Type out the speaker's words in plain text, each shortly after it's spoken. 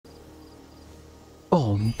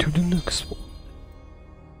On to the next one.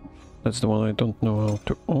 That's the one I don't know how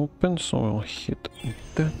to open, so I'll hit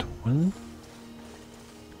that one.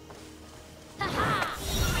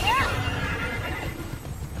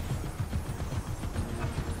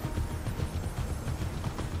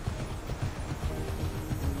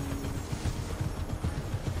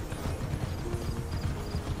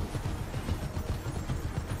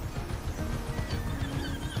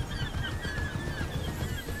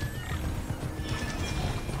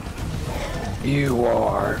 You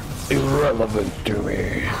are irrelevant to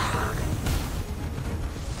me.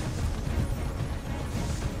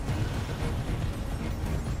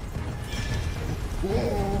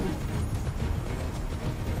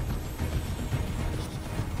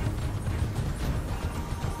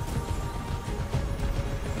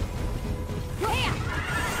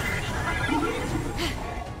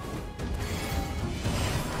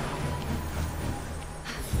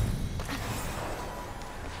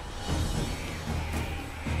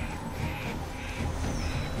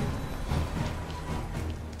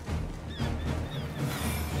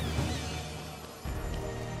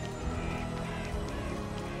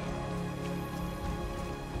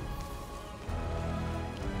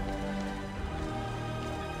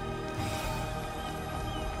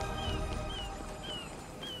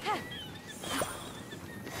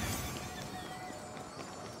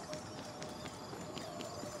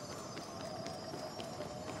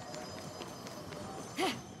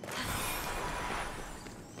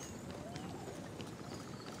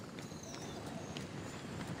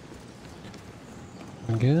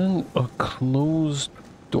 Again, a closed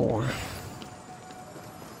door.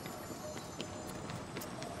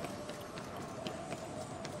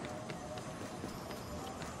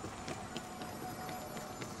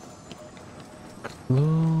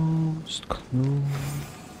 Closed.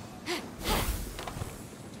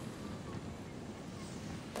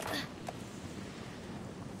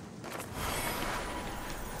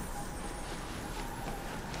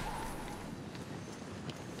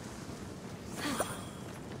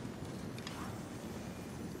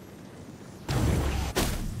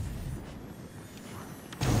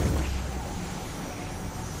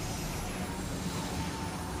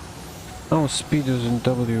 Oh, speed is in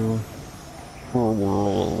W.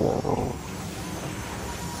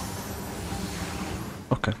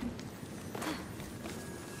 Okay.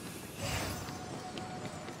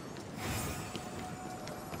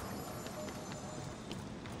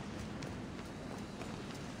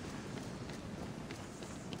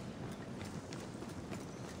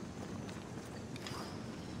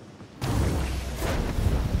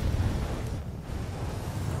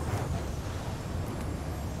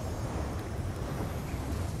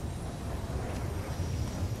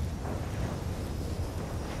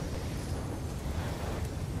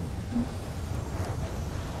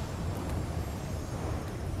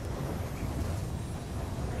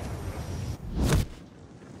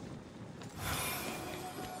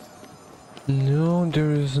 No,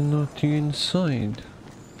 there is nothing inside.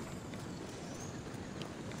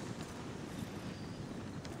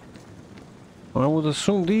 I would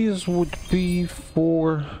assume these would be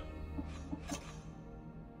for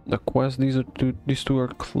the quest. These two are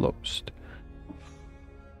closed.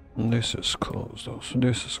 And this is closed also.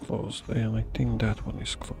 This is closed, and I think that one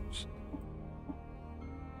is closed.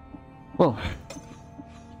 Well,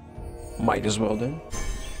 might as well then.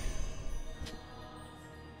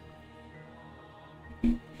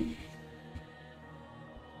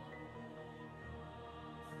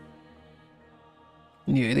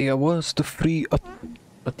 The idea was to free up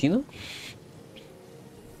Athena?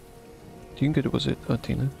 I think it was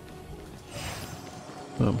Athena.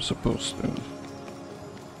 I'm supposed to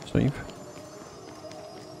save.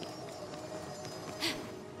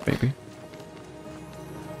 Maybe.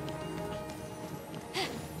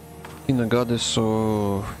 Athena, goddess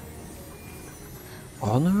of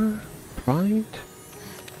honor, pride,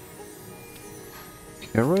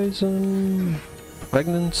 heroism,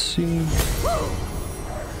 pregnancy.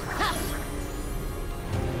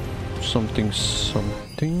 Something.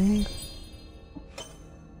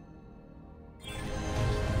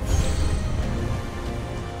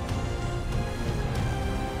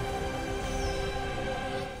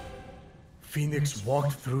 Fenyx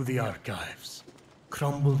walked through the archives,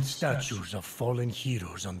 crumbled statues of fallen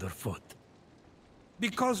heroes underfoot.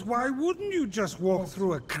 Because why wouldn't you just walk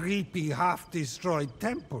through a creepy, half-destroyed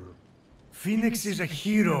temple? Fenyx is a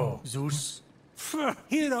hero, Zeus.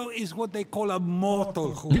 Hero is what they call a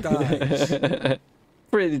mortal who dies.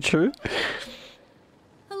 Pretty true.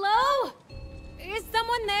 Hello? Is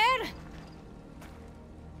someone there?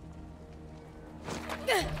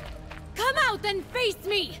 Come out and face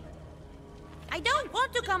me! I don't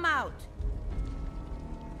want to come out.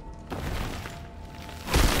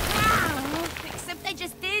 Except I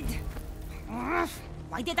just did.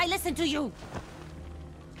 Why did I listen to you?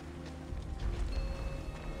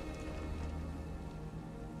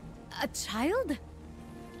 A child?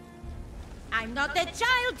 I'm not a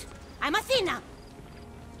child. I'm Athena.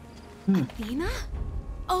 Athena?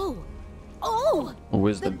 Oh! Oh!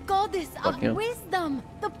 Wisdom. The goddess of Fuck yeah. wisdom!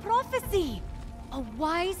 The prophecy! A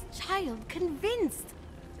wise child convinced!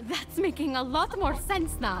 That's making a lot more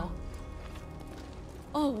sense now.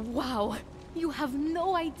 Oh, wow. You have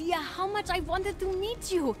no idea how much I wanted to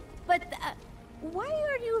meet you. But, why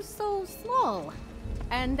are you so small?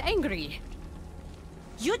 And angry?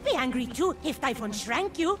 You'd be angry too if Typhon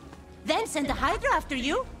shrank you. Then send a Hydra after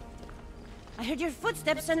you. I heard your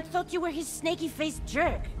footsteps and thought you were his snaky-faced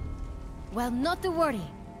jerk. Well, not to worry.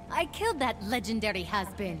 I killed that legendary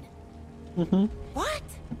has-been. What?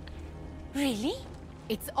 Really?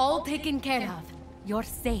 It's all taken care of. You're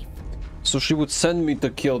safe. So she would send me to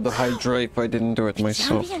kill the Hydra if I didn't do it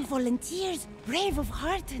myself. Champion volunteers, brave of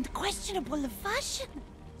heart and questionable of fashion.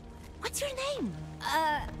 What's your name?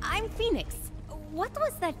 I'm Phoenix. What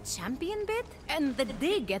was that champion bit? And the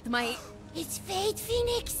dig at my... It's Fate,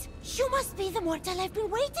 Phoenix. You must be the mortal I've been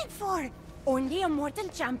waiting for. Only a mortal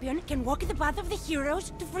champion can walk the path of the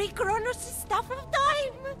heroes to free Kronos' Staff of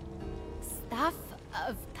Time. Staff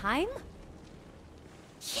of Time?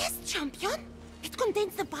 Yes, champion. It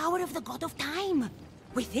contains the power of the god of time.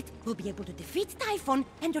 With it, we'll be able to defeat Typhon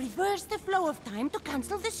and reverse the flow of time to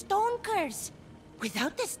cancel the stone curse.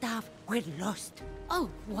 Without the staff, we're lost. Oh,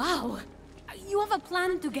 wow. You have a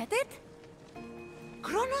plan to get it?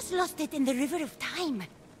 Kronos lost it in the River of Time.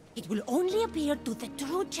 It will only appear to the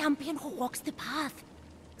true champion who walks the path.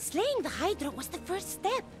 Slaying the Hydra was the first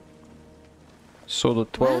step. So the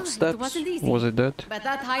 12 Well, it steps, wasn't easy. was it that? But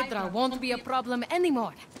that Hydra won't be a problem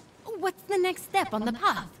anymore. What's the next step on the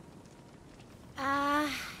path?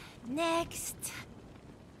 Next.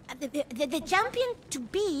 The champion to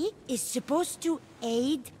be is supposed to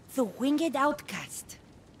aid the winged outcast.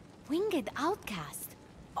 Winged Outcast?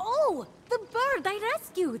 Oh, the bird I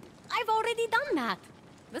rescued! I've already done that.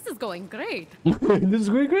 This is going great. This is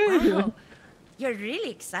great. Wow. You're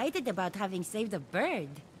really excited about having saved a bird.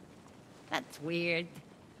 That's weird.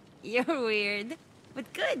 You're weird,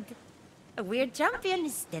 but good. A weird champion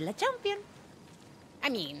is still a champion. I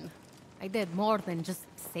mean, I did more than just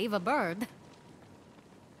save a bird.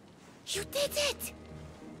 You did it!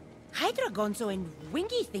 Hydra Gonzo and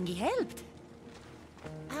Wingy Thingy helped.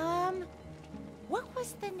 What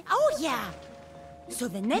was the... Oh, yeah! So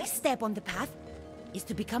the next step on the path is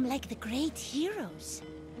to become like the great heroes.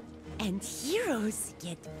 And heroes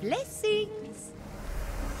get blessings.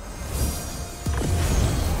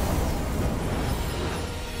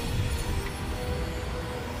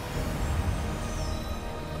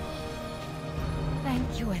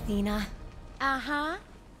 Thank you, Athena. Uh-huh.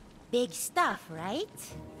 Big stuff,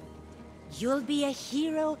 right? You'll be a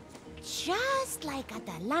hero just like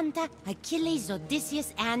Atalanta, Achilles,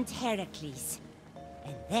 Odysseus, and Heracles.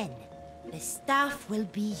 And then, the staff will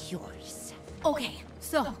be yours. Okay,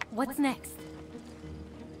 so what's next?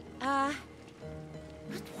 What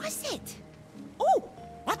was it? Oh,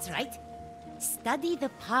 that's right. Study the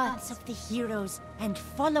paths of the heroes and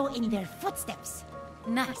follow in their footsteps.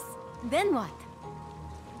 Nice. Then what?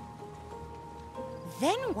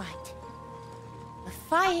 Then what? A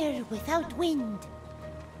fire without wind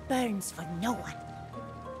burns for no one.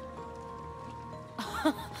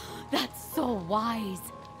 That's so wise.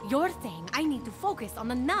 You're saying I need to focus on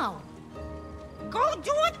the now. Go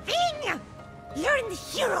do a thing! Learn the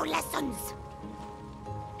hero lessons!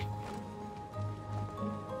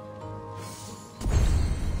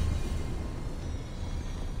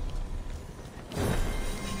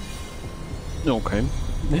 Okay.